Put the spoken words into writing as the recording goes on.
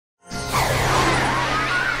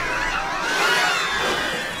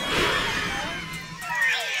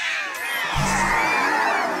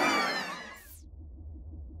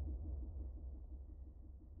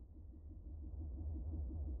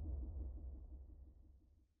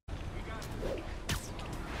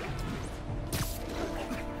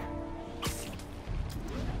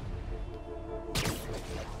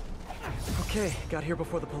Okay, got here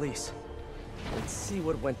before the police. Let's see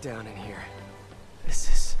what went down in here. This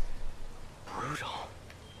is brutal.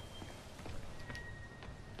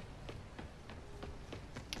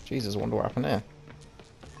 Jesus, I wonder what happened there.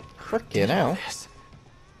 Frickin' hell.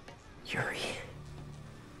 Yuri.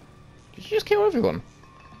 Did she just kill everyone?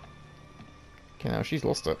 Okay, now she's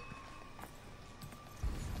lost it.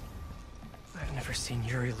 I've never seen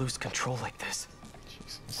Yuri lose control like this.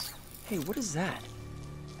 Jesus. Hey, what is that?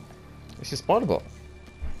 This is Spiderbot.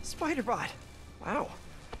 Spiderbot! Wow.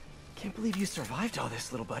 Can't believe you survived all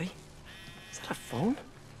this, little buddy. Is that a phone?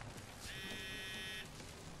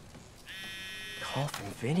 Call from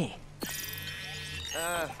Vinny.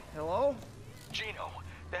 Hello? Gino,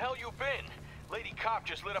 the hell you been? Lady Cop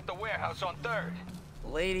just lit up the warehouse on 3rd.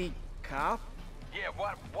 Lady Cop? Yeah,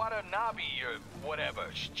 Watanabe or whatever.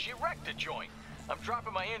 She wrecked the joint. I'm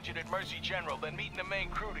dropping my engine at Mercy General, then meeting the main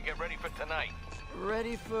crew to get ready for tonight.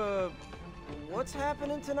 Ready for... what's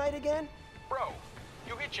happening tonight again? Bro,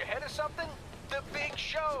 you hit your head or something? The big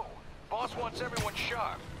show! Boss wants everyone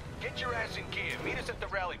sharp. Get your ass in gear. Meet us at the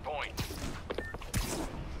rally point.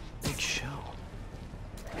 Big show.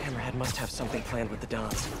 Hammerhead must have something planned with the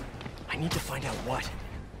Dons. I need to find out what.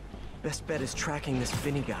 Best bet is tracking this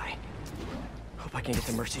Vinny guy. Hope I can get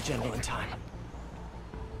to Mercy General in time.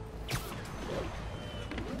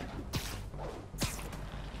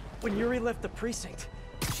 When Yuri left the precinct,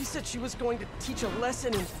 she said she was going to teach a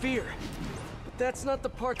lesson in fear. But that's not the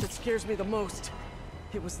part that scares me the most.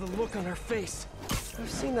 It was the look on her face. I've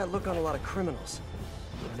seen that look on a lot of criminals.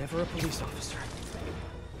 Never a police officer.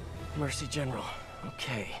 Mercy General.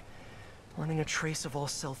 Okay. Running a trace of all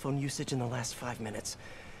cell phone usage in the last 5 minutes.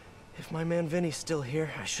 If my man Vinny's still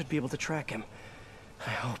here, I should be able to track him.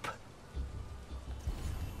 I hope.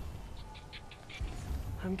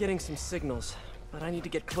 I'm getting some signals, but I need to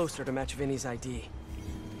get closer to match Vinny's ID.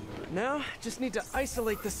 Now, just need to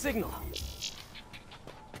isolate the signal.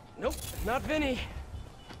 Nope, not Vinny.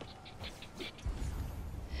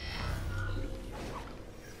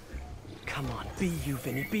 Come on, be you,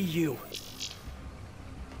 Vinny, be you.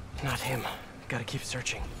 Not him. Gotta keep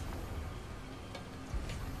searching.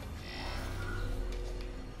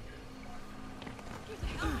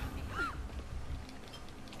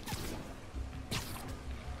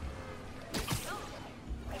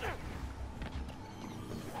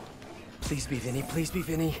 Please be Vinny, please be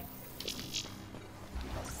Vinny.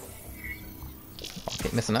 I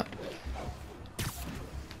keep missing it.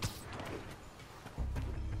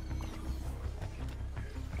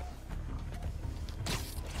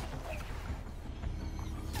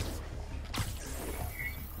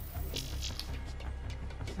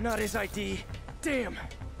 Not his ID. Damn.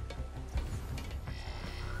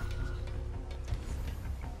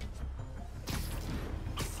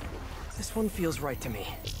 This one feels right to me.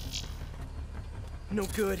 No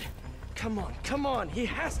good. Come on, come on. He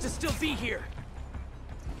has to still be here.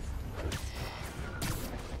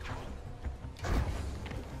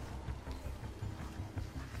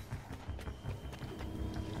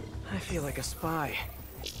 I feel like a spy.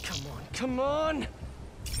 Come on, come on.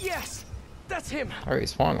 Yes, that's him. Oh,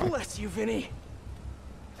 he's finally. Bless you, Vinny.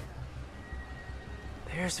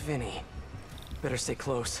 There's Vinny. Better stay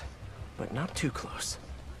close, but not too close.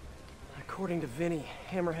 According to Vinny,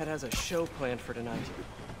 Hammerhead has a show planned for tonight.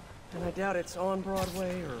 And I doubt it's on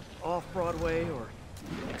Broadway, or off Broadway, or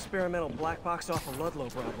experimental black box off of Ludlow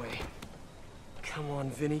Broadway. Come on,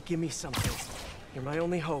 Vinny, give me something. You're my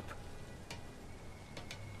only hope.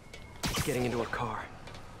 Getting into a car.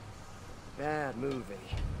 Bad move, Vinny.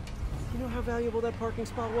 You know how valuable that parking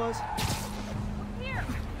spot was? Here!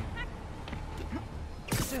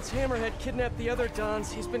 Since Hammerhead kidnapped the other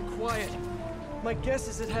Dons, he's been quiet. My guess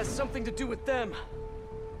is it has something to do with them.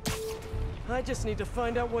 I just need to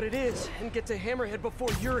find out what it is and get to Hammerhead before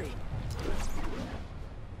Yuri.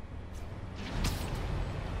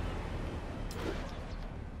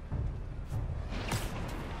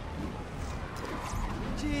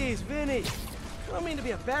 Jeez, Vinny. I don't mean to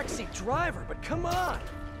be a backseat driver, but come on.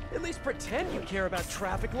 At least pretend you care about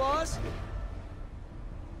traffic laws.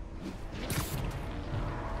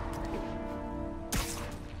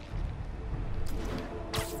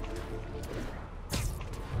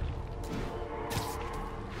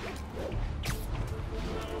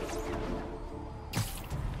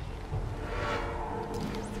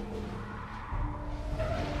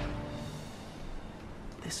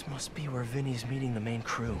 This must be where Vinny's meeting the main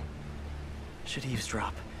crew. Should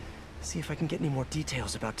eavesdrop. See if I can get any more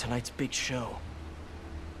details about tonight's big show.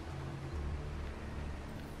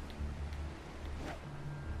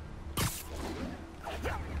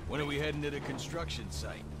 When are we heading to the construction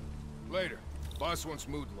site? Later. Boss wants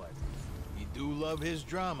mood lighting. He do love his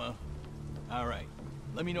drama. All right,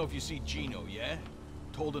 let me know if you see Gino, yeah?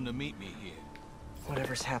 Told him to meet me here.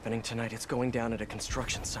 Whatever's happening tonight, it's going down at a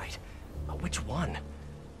construction site. Which one?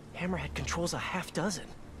 Hammerhead controls a half dozen.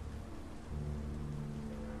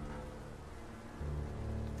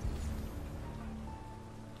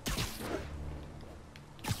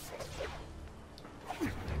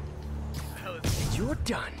 You're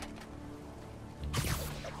done.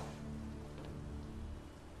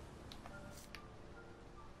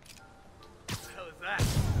 How was that?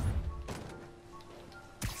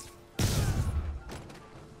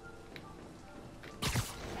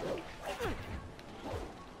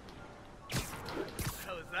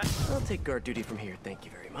 How was that? I'll take guard duty from here, thank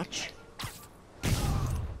you very much.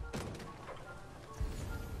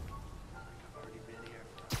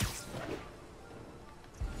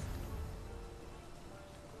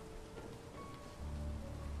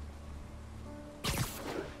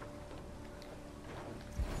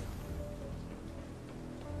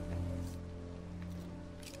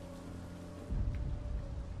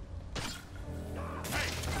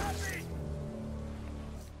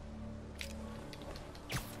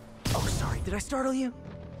 Oh, sorry, did I startle you?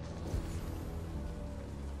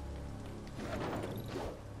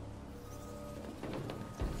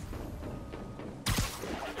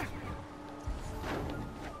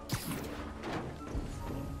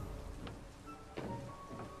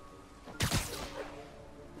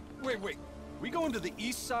 Wait. We going to the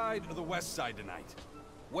east side or the west side tonight?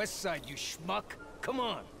 West side, you schmuck. Come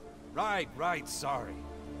on. Right, sorry.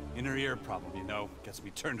 Inner ear problem, you know, gets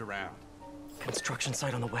me turned around. Construction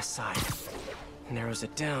site on the west side. Narrows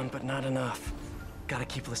it down, but not enough. Gotta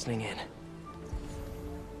keep listening in.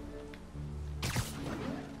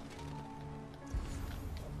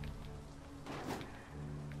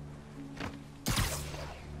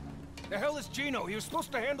 The hell is Gino? He was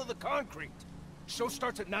supposed to handle the concrete. Show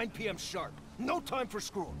starts at 9 p.m. sharp. No time for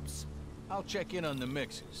screw-ups. I'll check in on the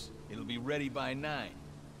mixes. It'll be ready by 9.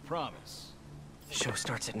 Promise. Show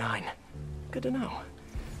starts at 9. Good to know.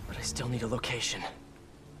 But I still need a location.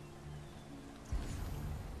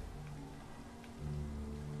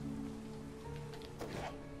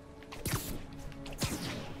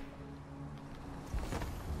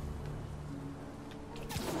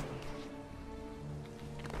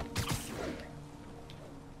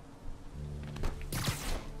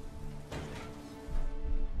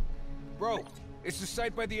 Bro, it's the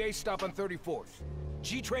site by the A stop on 34th.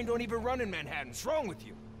 G-Train don't even run in Manhattan. What's wrong with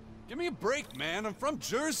you? Give me a break, man. I'm from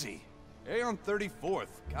Jersey. A on 34th.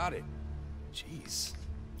 Got it. Jeez.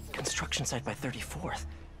 Construction site by 34th.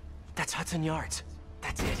 That's Hudson Yards.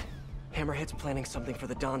 That's it. Hammerhead's planning something for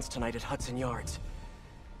the Dons tonight at Hudson Yards.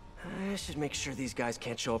 I should make sure these guys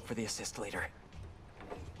can't show up for the assist later.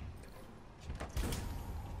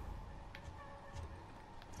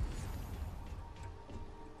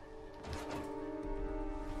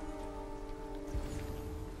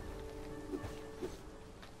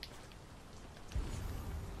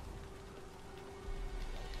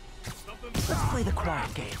 Let's play the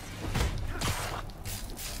quiet game.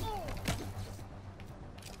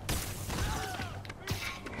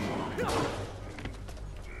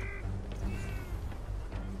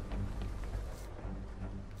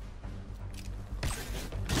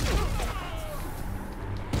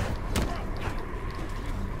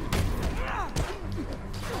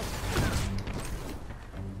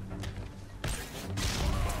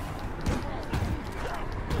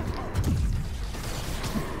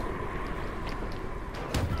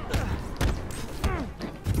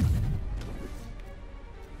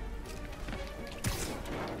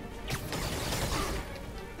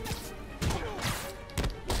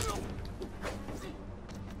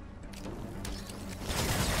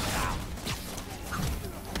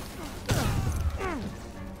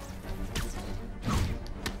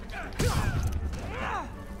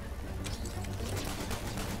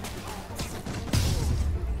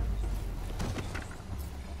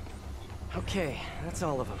 Okay, that's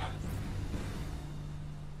all of them.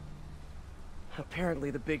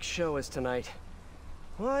 Apparently the big show is tonight.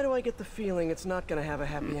 Why do I get the feeling it's not gonna have a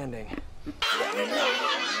happy ending?